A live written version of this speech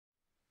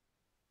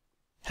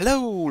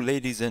Hello,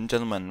 ladies and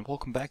gentlemen.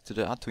 Welcome back to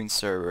the Atuin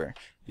Server.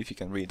 If you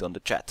can read on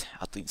the chat,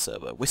 Atuin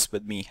Server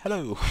whispered me,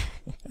 hello.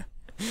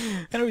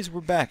 Anyways,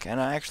 we're back,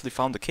 and I actually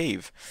found a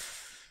cave.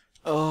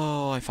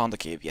 Oh, I found a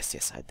cave.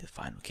 Yes, I did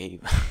find a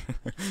cave.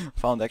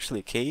 Found actually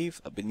a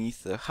cave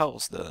beneath the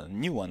house, the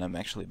new one I'm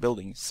actually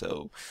building.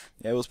 So,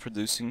 yeah, I was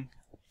producing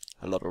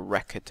a lot of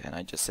racket, and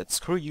I just said,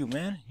 screw you,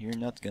 man. You're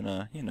not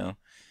gonna,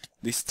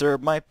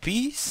 disturb my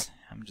peace.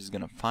 I'm just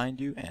gonna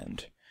find you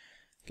and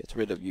get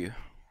rid of you.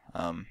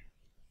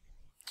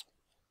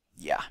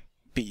 Yeah,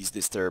 peace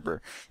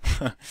disturber.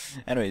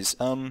 Anyways,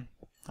 I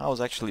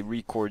was actually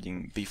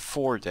recording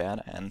before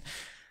that, and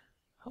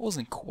I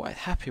wasn't quite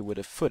happy with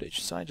the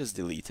footage, so I just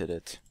deleted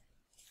it.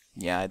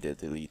 Yeah, I did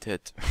delete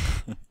it.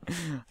 I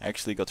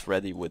actually got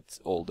ready with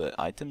all the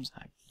items.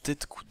 I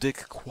did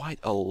dig quite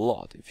a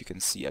lot, if you can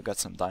see. I got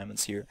some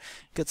diamonds here,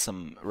 got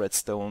some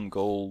redstone,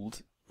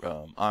 gold,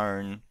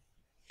 iron,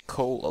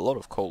 coal, a lot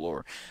of coal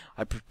ore.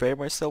 I prepared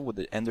myself with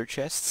the ender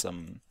chest,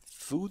 some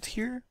food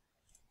here.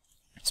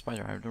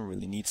 Spider, I don't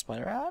really need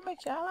spider. I may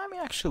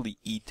actually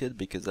eat it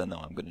because I know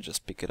I'm gonna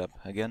just pick it up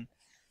again.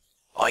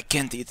 Oh, I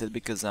can't eat it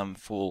because I'm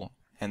full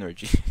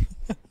energy.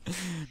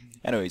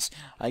 Anyways,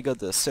 I got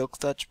the silk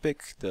touch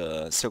pick,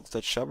 the silk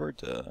touch shovel,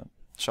 the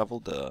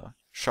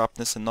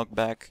sharpness and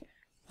knockback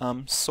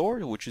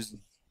sword, which is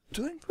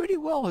doing pretty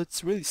well.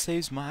 It really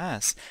saves my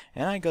ass.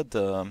 And I got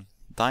the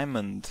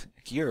diamond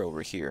gear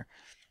over here.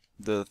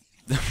 The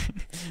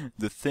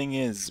the thing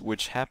is,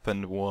 which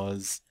happened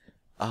was,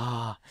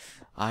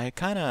 I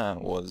kinda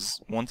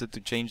wanted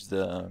to change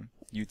the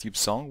YouTube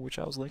song which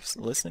I was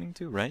listening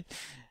to, right?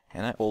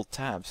 And I alt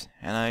tabbed,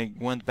 and I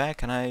went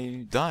back and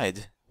I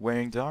died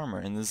wearing the armor,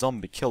 and the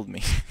zombie killed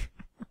me.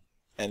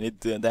 And it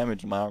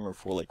damaged my armor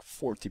for like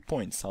 40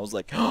 points. I was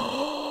like,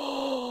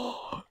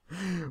 oh,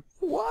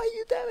 why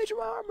you damage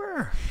my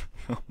armor?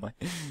 Oh my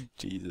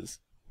Jesus.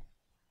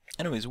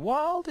 Anyways,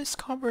 while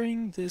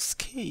discovering these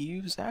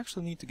caves, I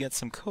actually need to get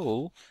some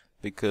coal,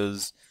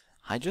 because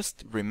I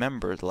just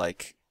remembered,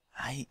 like,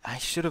 I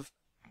should have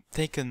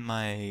taken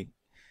my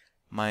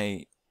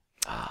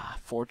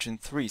Fortune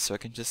 3, so I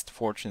can just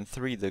Fortune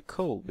 3 the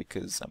coal,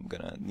 because I'm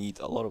gonna need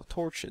a lot of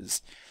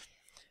torches.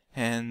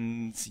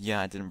 And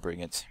yeah, I didn't bring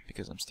it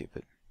because I'm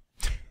stupid.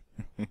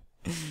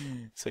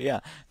 So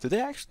yeah,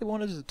 today I actually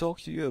wanted to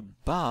talk to you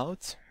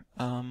about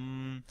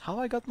how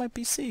I got my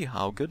PC,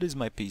 how good is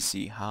my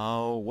PC,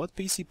 what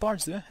PC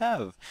parts do I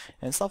have,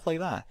 and stuff like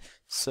that.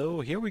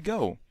 So here we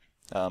go.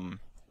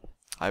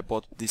 I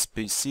bought this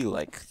PC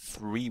like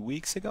 3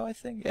 weeks ago, I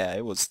think. Yeah,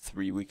 it was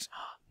 3 weeks.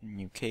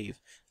 New cave.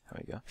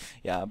 There we go.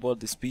 Yeah, I bought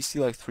this PC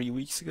like 3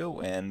 weeks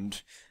ago,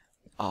 and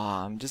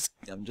I just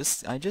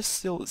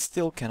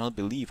still cannot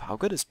believe how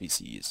good this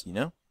PC is. You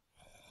know.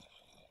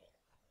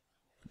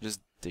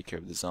 Just take care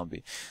of the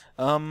zombie.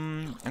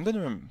 I'm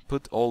gonna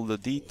put all the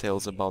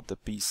details about the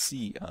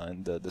PC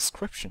in the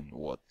description.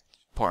 What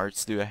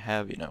parts do I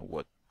have? You know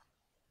what?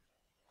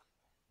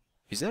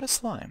 Is that a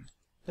slime?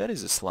 That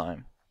is a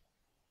slime.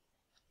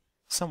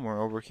 Somewhere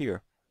over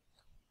here.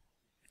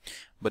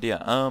 But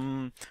yeah,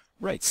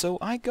 right, so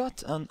I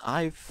got an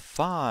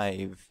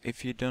i5.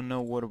 If you don't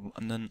know what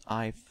an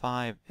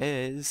i5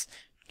 is,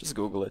 just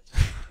Google it.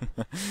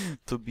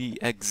 To be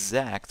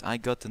exact, I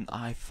got an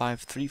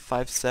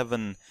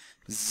i5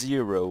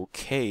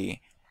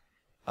 3570K,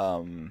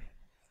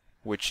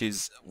 which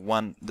is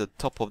the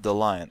top of the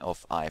line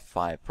of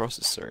i5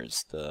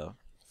 processors, the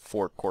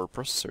 4-core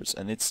processors,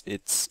 and it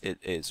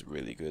is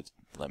really good.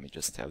 Let me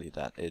just tell you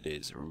that it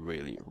is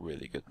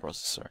really good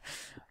processor.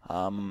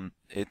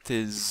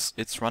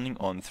 It's running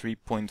on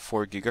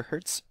 3.4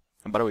 gigahertz.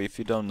 And by the way, if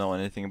you don't know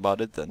anything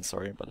about it, then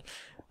sorry, but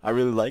I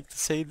really like to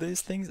say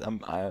these things.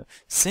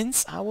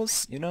 Since I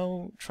was,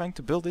 trying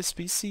to build this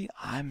PC,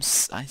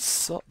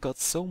 got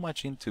so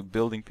much into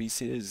building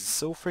PC. It is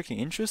so freaking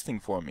interesting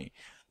for me.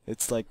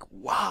 It's like,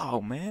 wow,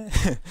 man.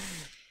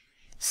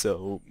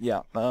 So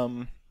yeah,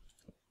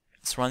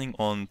 it's running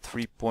on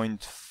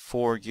 3.4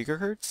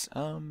 gigahertz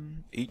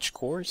each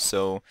core,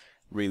 so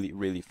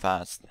really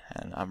fast,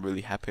 and I'm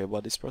really happy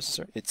about this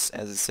processor. It's,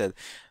 as I said,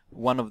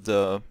 one of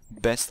the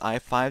best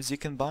i5s you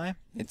can buy.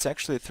 It's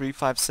actually a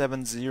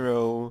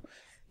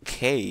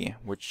 3570K,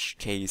 which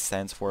K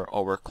stands for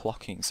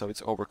overclocking, so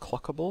it's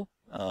overclockable.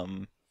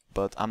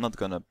 But I'm not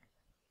gonna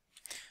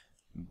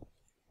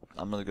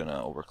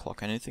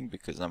overclock anything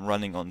because I'm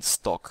running on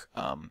stock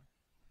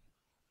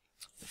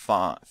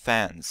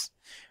fans.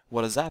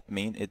 What does that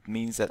mean? It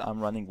means that I'm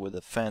running with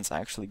the fans I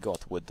actually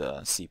got with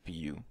the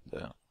CPU,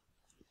 the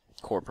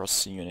core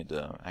processing unit,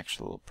 the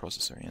actual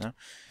processor, you know?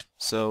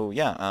 So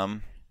yeah,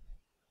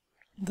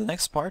 the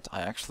next part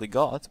I actually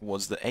got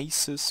was the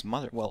Asus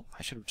well,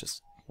 I should have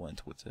just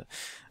went with the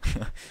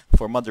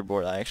for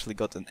motherboard. I actually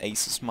got an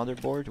Asus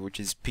motherboard, which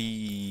is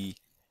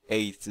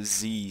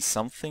P8Z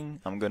something.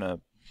 I'm gonna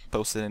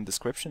post it in the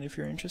description if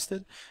you're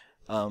interested.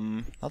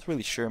 Not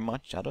really sure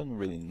much. I don't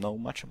really know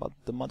much about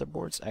the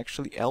motherboards.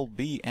 Actually,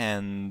 LB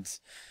and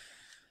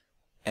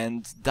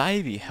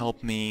Divey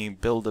helped me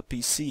build a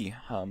PC.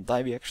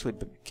 Divey actually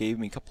gave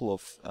me a couple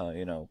of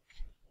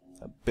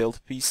build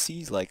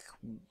PCs, like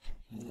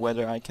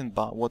whether I can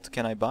buy, what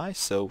can I buy.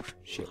 So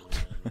shit,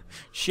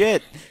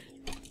 shit.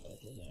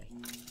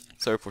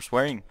 Sorry for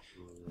swearing,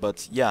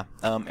 but yeah,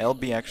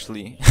 LB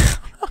actually.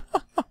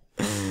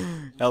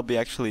 LB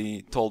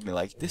actually told me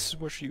like, this is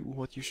what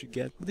you should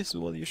get, this is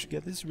what you should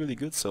get, this is really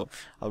good. So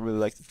I'd really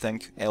like to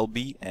thank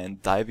LB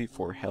and Divey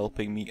for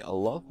helping me a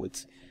lot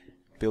with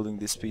building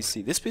this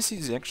PC. This PC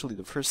is actually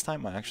the first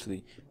time I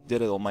actually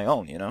did it on my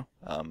own, you know.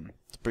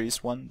 The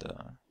previous one,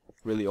 the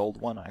really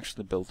old one, I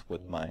actually built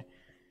with my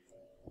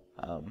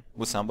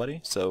with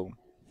somebody. So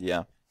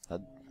yeah, I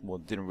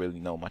didn't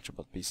really know much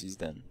about PCs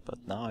then,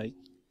 but now I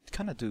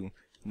kind of do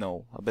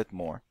know a bit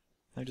more.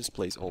 I just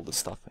place all the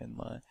stuff in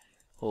my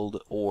all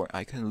the ore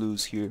I can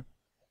lose here.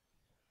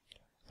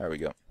 There we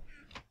go.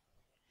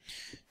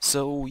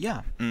 So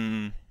yeah,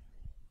 the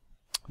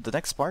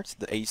next part,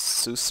 the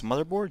Asus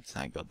motherboard,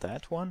 I got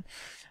that one.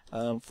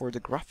 For the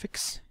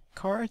graphics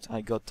card, I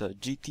got the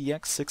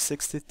GTX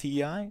 660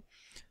 Ti, a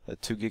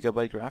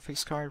 2GB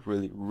graphics card.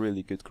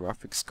 Really good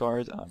graphics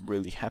card. I'm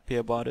really happy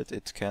about it.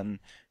 It can,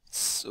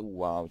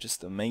 wow,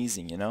 just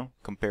amazing, you know.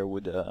 Compared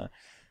with this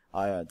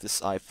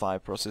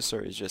i5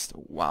 processor, is just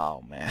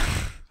wow, man.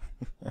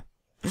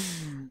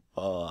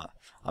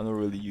 I'm not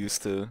really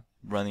used to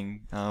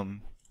running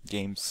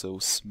games so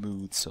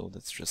smooth, so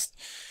that's just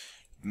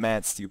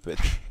mad stupid.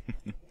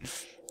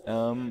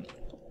 The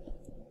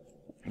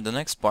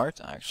next part,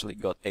 I actually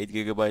got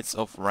 8GB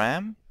of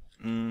RAM.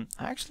 I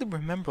actually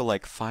remember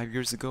like 5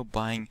 years ago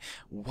buying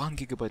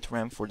 1GB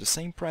RAM for the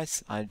same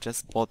price. I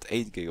just bought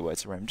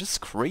 8GB RAM. Just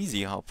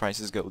crazy how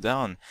prices go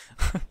down.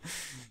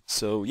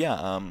 So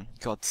yeah,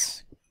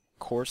 got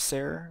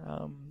Corsair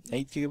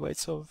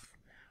 8GB of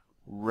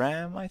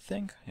RAM, I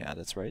think. Yeah,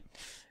 that's right.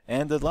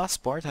 And the last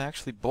part I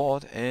actually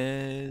bought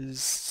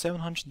is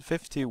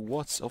 750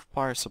 watts of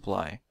power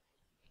supply.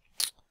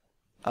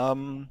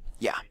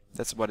 Yeah,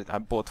 that's about it. I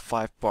bought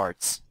 5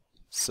 parts.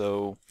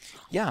 So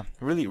yeah,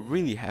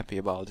 really happy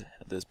about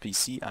this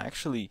PC. I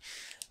actually,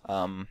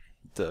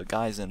 the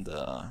guys in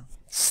the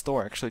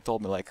store actually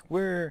told me like,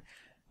 we're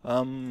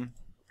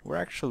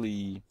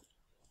actually,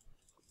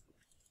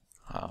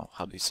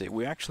 how do you say,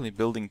 we're actually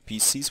building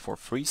PCs for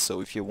free, so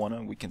if you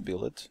wanna, we can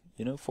build it,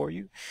 you know, for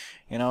you.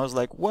 And I was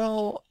like,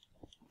 well,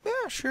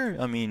 yeah, sure.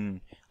 I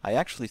mean, I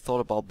actually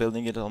thought about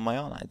building it on my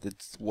own. I did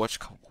watch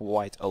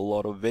quite a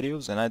lot of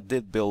videos, and I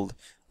did build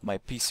my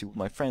PC with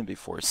my friend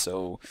before,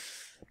 so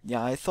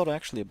yeah, I thought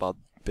actually about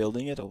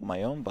building it on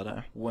my own,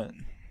 but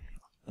when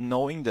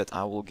knowing that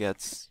I will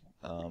get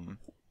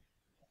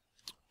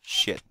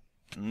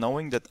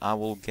knowing that I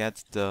will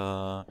get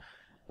the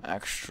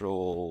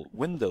actual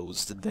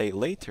Windows the day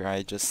later,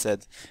 I just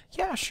said,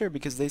 yeah, sure,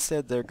 because they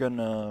said they're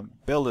gonna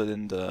build it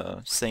in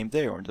the same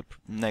day or the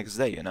next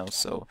day, you know,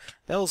 so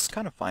that was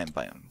kind of fine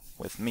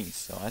with me.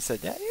 So I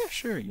said, yeah,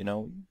 sure, you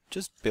know,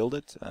 just build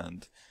it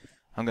and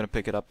I'm gonna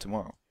pick it up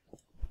tomorrow.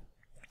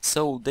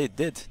 So they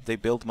did. They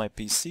built my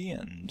PC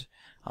and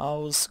I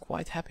was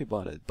quite happy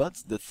about it.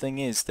 But the thing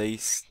is,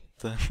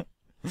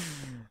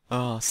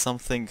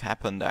 something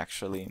happened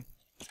actually.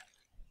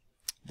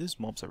 These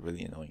mobs are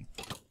really annoying.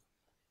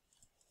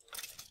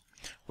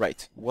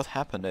 Right, what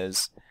happened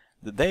is,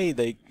 the day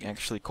they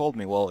actually called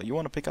me, well, you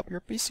want to pick up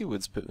your PC?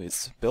 It's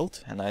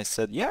built? And I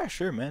said, yeah,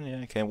 sure, man, yeah,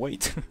 I can't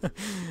wait.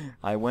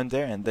 I went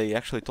there and they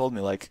actually told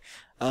me, like,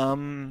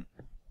 I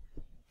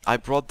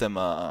brought them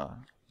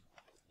a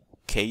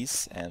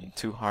case and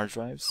 2 hard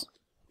drives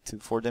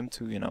for them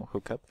to, you know,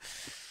 hook up.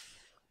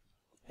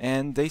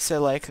 And they said,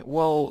 like,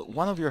 well,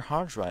 one of your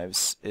hard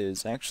drives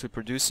is actually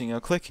producing a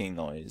clicking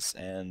noise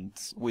and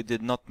we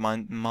did not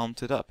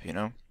mount it up, you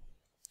know.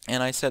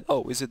 And I said,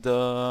 oh, is it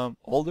the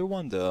older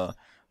one, the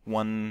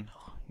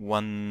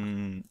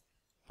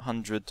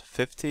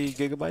 150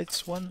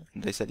 gigabytes one?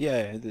 And they said,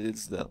 yeah,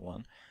 it's that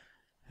one.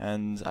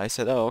 And I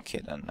said, oh, okay,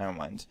 then never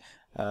mind.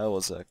 It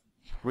was a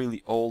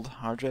really old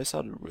hard drive, so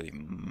I didn't really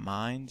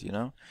mind, you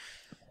know.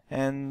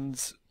 And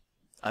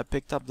I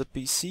picked up the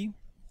PC.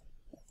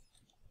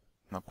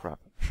 No crap.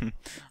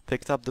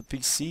 Picked up the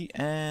PC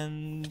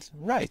and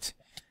right,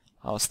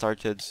 I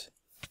started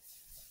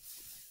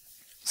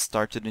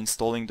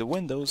installing the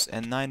Windows,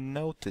 and I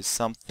noticed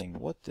something.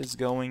 What is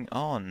going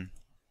on?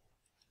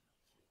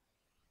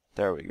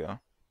 There we go.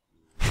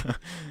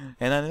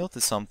 And I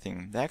noticed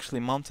something. They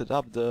actually mounted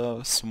up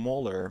the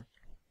smaller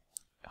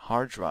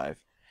hard drive.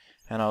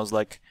 And I was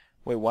like,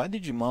 wait, why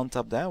did you mount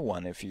up that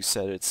one if you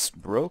said it's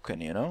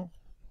broken, you know?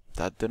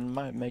 That didn't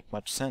make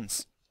much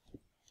sense.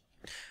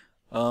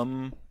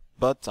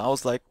 But I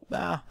was like,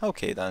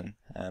 okay then.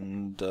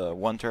 And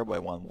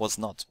 1TB one was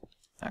not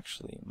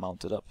actually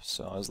mounted up.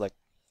 So I was like,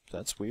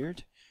 that's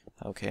weird.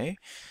 Okay.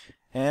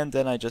 And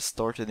then I just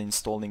started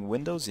installing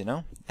Windows, you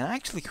know. And I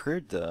actually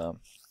heard the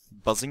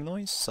buzzing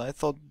noise. So I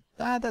thought,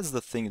 that's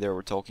the thing they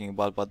were talking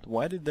about. But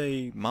why did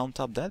they mount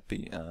up that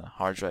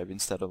hard drive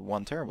instead of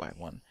 1TB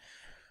one?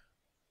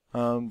 I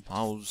don't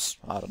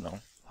know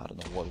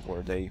what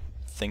were they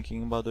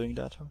thinking about doing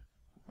that.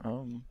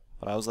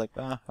 But I was like,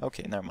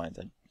 okay, never mind.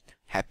 I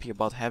happy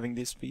about having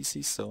this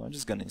PC, so I'm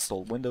just gonna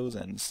install Windows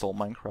and install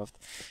Minecraft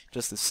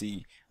just to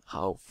see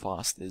how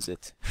fast is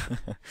it.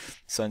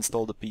 So I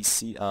installed the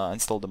PC, I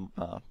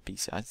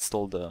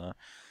installed the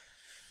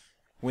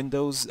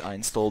Windows, I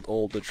installed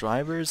all the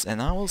drivers,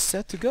 and I was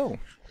set to go.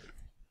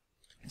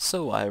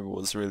 So I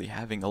was really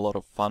having a lot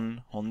of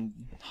fun on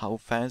how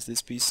fast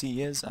this PC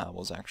is. I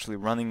was actually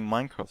running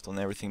Minecraft on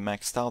everything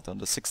maxed out on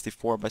the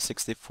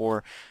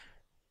 64x64.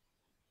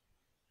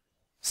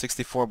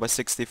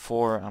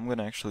 I'm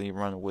gonna actually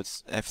run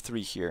with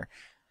F3 here.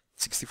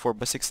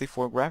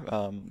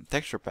 64x64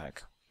 texture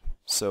pack.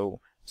 So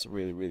I was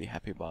really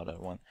happy about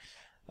that one.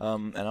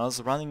 And I was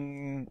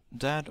running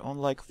that on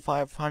like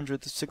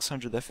 500 to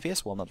 600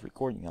 FPS while not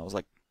recording. I was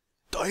like,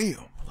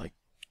 damn, like,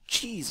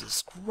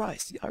 Jesus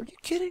Christ, are you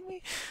kidding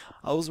me?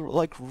 I was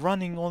like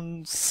running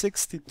on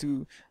 60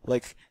 to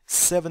like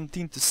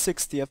 17 to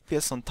 60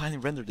 FPS on tiny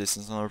render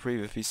distance on our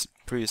previous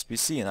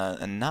PC,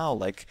 and now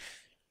like,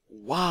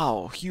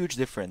 wow, huge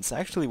difference.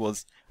 Actually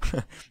was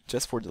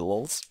just for the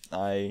lols,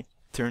 I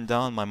turned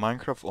down my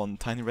Minecraft on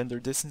tiny render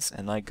distance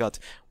and I got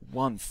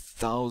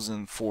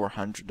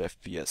 1400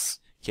 FPS.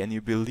 Can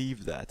you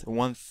believe that?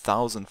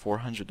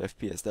 1400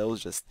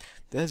 FPS.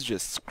 That's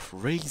just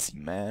crazy,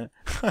 man.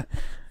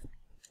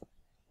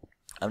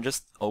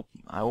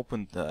 I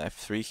opened the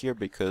F3 here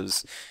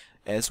because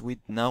as we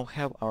now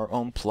have our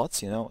own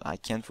plots, you know, I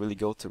can't really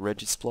go to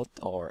Reggie's plot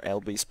or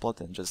LB's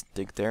plot and just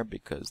dig there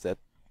because that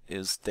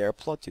is their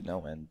plot, you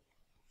know, and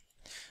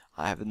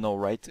I have no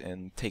right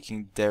in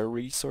taking their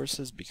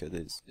resources because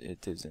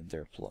it is in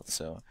their plot.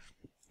 So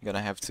I'm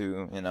gonna have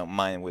to, you know,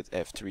 mine with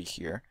F3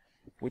 here,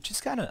 which is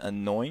kind of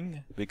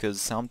annoying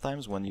because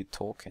sometimes when you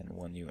talk and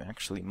when you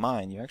actually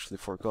mine, you actually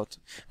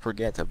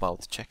forget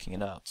about checking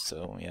it out.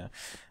 So yeah,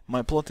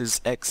 my plot is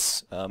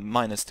X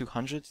minus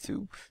 200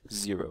 to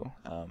 0.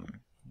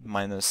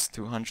 Minus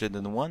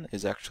 201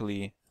 is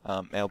actually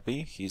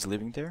LB, he's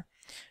living there,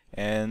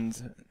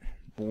 and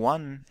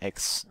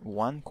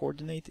 1x1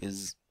 coordinate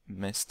is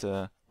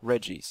Mr.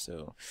 Reggie.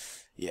 So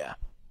yeah.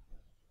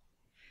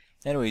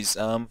 Anyways,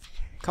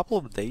 couple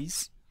of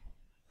days,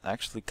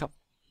 actually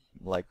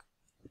like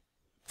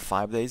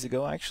 5 days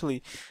ago, I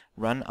actually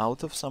ran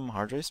out of some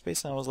hard drive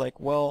space, and I was like,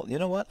 well, you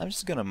know what, I'm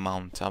just gonna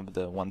mount up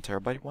the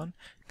 1TB one,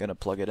 gonna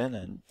plug it in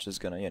and just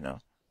gonna, you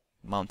know,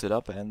 mount it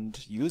up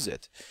and use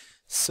it.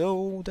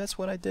 So that's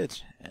what I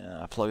did.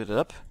 I plugged it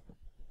up,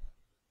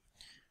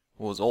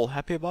 was all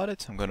happy about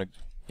it. I'm gonna,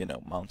 you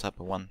know, mount up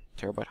a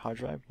 1TB hard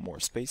drive, more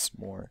space,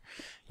 more,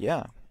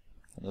 yeah.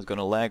 I'm not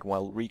gonna lag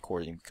while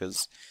recording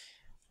because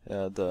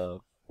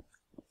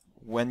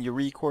when you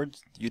record,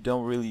 you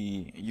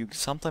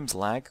sometimes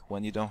lag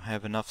when you don't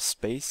have enough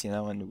space, you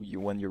know, and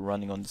when you're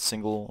running on the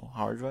single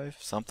hard drive.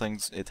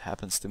 Sometimes it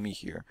happens to me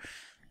here.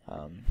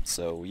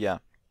 So yeah,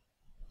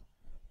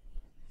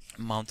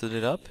 mounted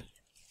it up.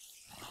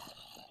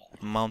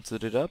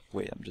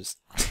 Wait, I'm just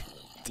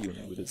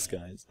dealing with this,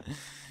 guys.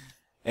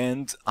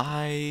 And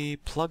I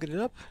plugged it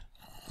up,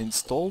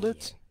 installed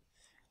it,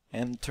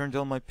 and turned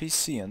on my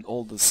PC, and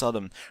all of a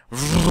sudden,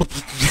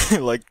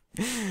 like,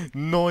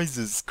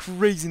 noises,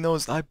 crazy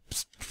noise. I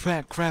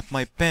crap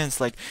my pants,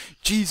 like,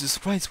 Jesus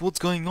Christ, what's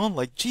going on?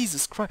 Like,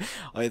 Jesus Christ.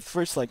 At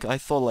first, like, I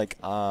thought like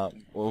a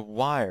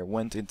wire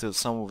went into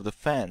some of the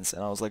fans,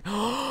 and I was like,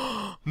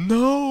 oh,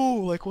 no,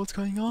 like, what's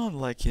going on?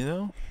 Like, you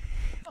know,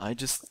 I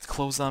just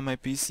closed down my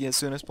PC as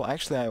soon as possible.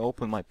 Actually, I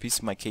opened my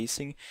PC, my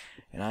casing,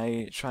 and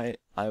I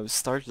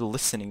started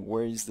listening,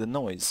 where is the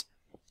noise?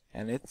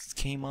 And it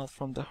came out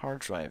from the hard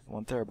drive,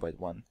 1TB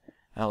one.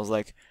 And I was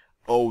like,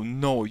 oh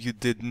no, you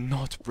did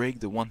not break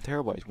the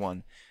 1TB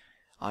one.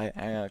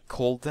 I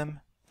called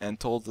them and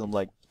told them,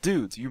 like,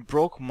 dude, you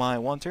broke my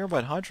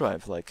 1TB hard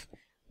drive. Like,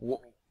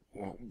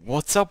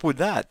 what's up with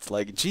that?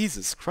 Like,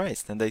 Jesus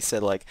Christ. And they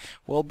said, like,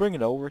 well, bring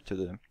it over to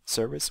the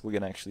service. We're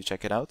gonna actually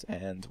check it out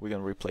and we're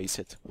gonna replace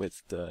it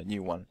with the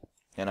new one.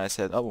 And I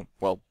said, oh,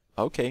 well,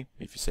 okay,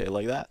 if you say it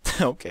like that,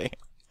 okay.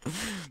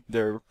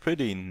 They're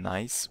pretty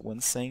nice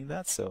when saying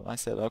that, so I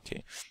said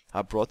okay.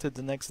 I brought it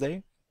the next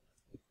day,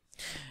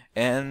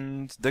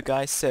 and the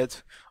guy said,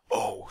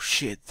 oh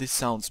shit, this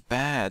sounds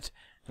bad.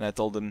 And I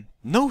told him,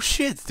 no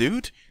shit,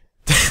 dude.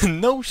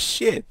 No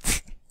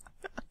shit.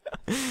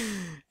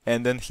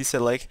 And then he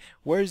said, like,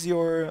 where's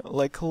your,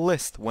 like,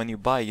 list when you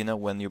buy, you know,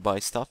 when you buy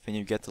stuff and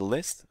you get the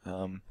list.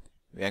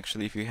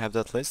 Actually, if you have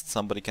that list,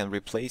 somebody can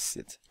replace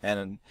it.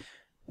 And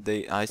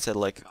I said,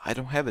 like, I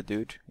don't have it,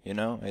 dude, you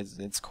know,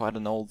 it's quite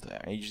an old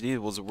HD.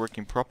 It was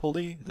working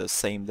properly the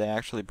same day I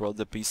actually brought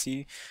the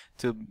PC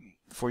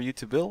for you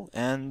to build,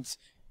 and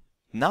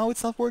now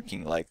it's not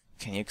working. Like,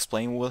 can you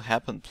explain what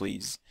happened,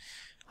 please?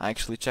 I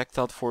actually checked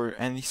out for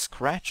any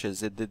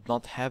scratches. It did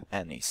not have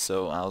any,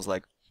 so I was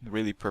like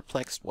really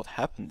perplexed what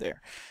happened there.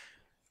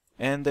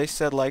 And they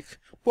said, like,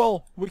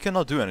 well, we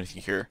cannot do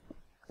anything here.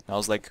 I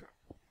was like,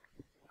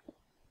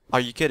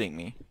 are you kidding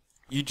me?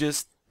 You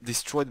just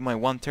destroyed my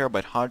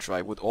 1TB hard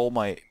drive with all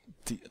my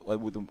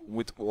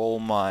with all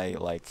my,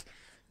 like,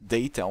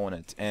 data on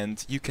it,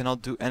 and you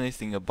cannot do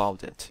anything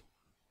about it.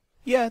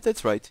 Yeah,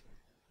 that's right.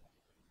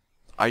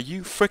 Are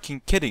you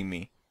freaking kidding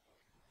me?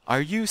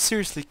 Are you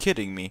seriously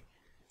kidding me?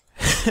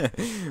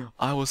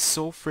 I was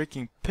so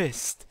freaking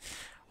pissed.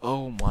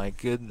 Oh my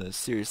goodness,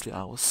 seriously,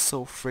 I was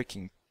so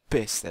freaking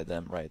pissed at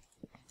them right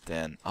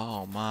then.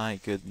 Oh my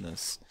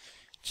goodness.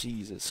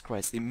 Jesus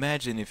Christ,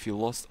 imagine if you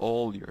lost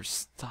all your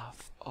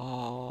stuff.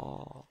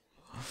 Oh,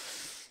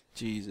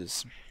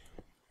 Jesus.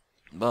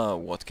 But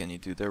what can you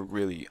do? They're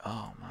really...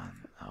 Oh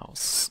man, I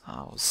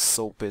was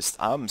so pissed.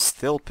 I'm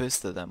still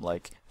pissed at them,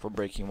 like, for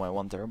breaking my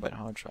 1TB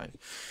hard drive.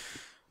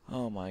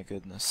 Oh my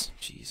goodness,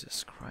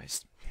 Jesus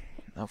Christ.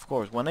 Of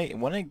course,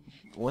 when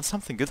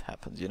something good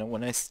happens, you know,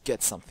 when I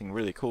get something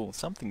really cool,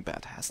 something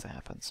bad has to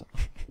happen. So,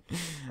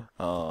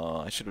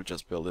 I should have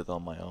just built it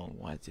on my own.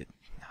 Why did?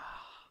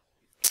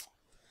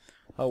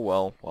 Oh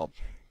well,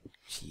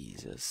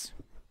 Jesus,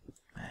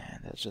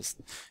 man, that's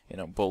just, you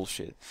know,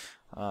 bullshit.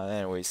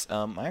 Anyways,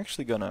 I'm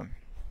actually gonna.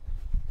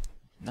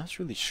 Not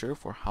really sure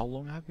for how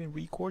long I've been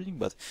recording,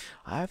 but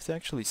I have to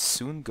actually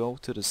soon go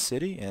to the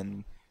city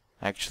and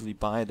actually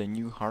buy the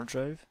new hard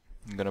drive.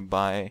 I'm gonna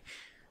buy.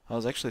 I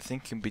was actually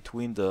thinking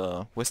between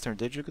the Western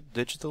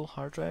Digital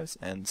hard drives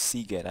and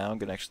Seagate. I'm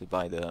gonna actually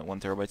buy the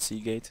 1TB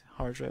Seagate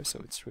hard drive, so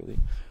it's really,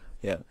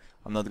 yeah,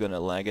 I'm not gonna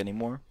lag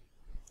anymore.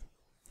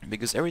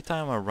 Because every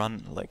time I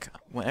run, like,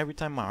 every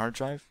time my hard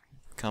drive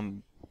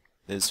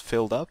is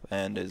filled up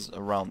and is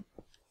around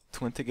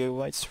 20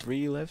 GB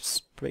free left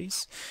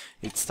space,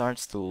 it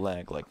starts to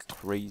lag like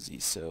crazy.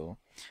 So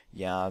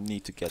yeah, I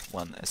need to get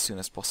one as soon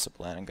as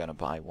possible, and I'm gonna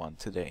buy one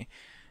today.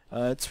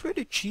 It's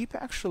really cheap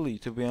actually,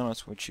 to be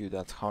honest with you,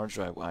 that hard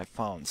drive I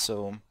found.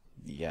 So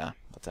yeah,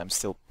 but I'm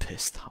still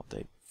pissed how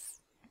they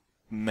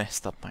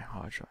messed up my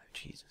hard drive.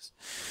 Jesus.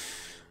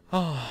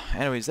 Oh,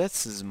 anyways,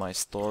 that's my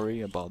story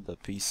about the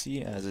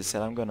PC. As I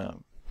said, I'm gonna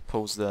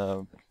post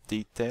the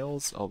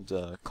details of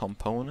the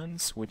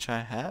components which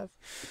I have.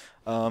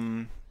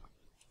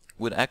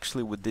 With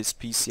this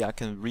PC, I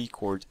can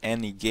record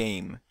any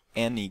game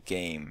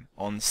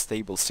on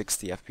stable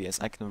 60 FPS.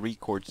 I can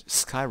record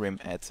Skyrim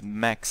at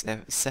max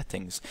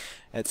settings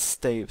at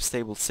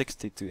stable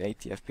 60 to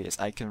 80 FPS.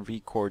 I can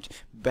record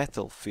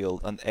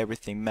Battlefield and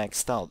everything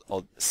maxed out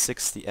on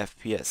 60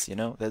 FPS. You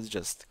know, that's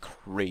just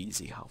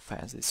crazy how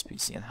fast this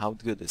PC and how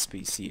good this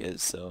PC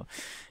is. So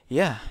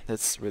yeah,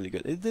 that's really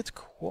good. It did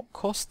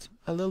cost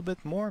a little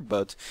bit more,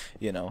 but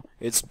you know,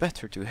 it's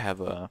better to have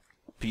a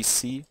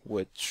PC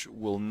which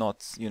will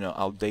not, you know,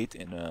 outdate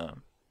in a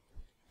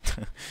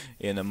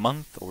in a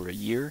month or a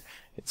year.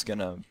 It's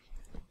gonna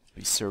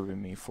be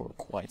serving me for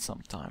quite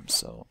some time,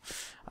 so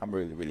I'm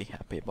really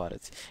happy about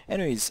it.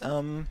 Anyways,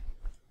 I'm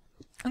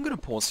gonna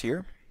pause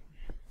here.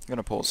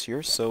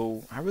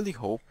 So I really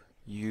hope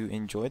you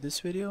enjoyed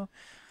this video.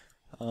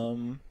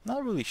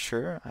 Not really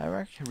sure. I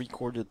actually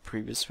recorded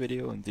previous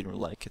video and didn't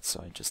like it,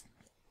 so I just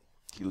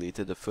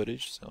deleted the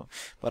footage. So,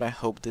 but I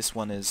hope this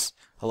one is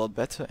a lot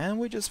better. And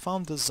we just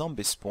found the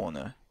zombie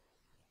spawner.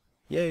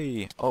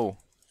 Yay! Oh,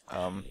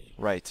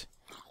 right.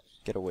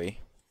 Get away.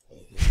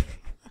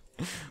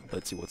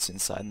 Let's see what's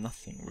inside.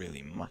 Nothing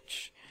really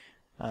much.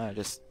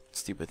 Just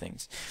stupid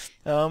things.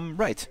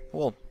 Right.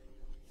 Well,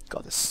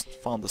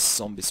 found the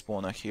zombie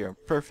spawner here.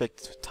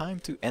 Perfect time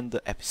to end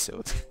the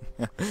episode.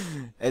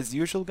 As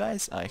usual,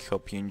 guys, I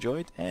hope you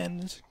enjoyed,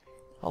 and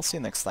I'll see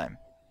you next time.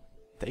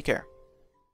 Take care.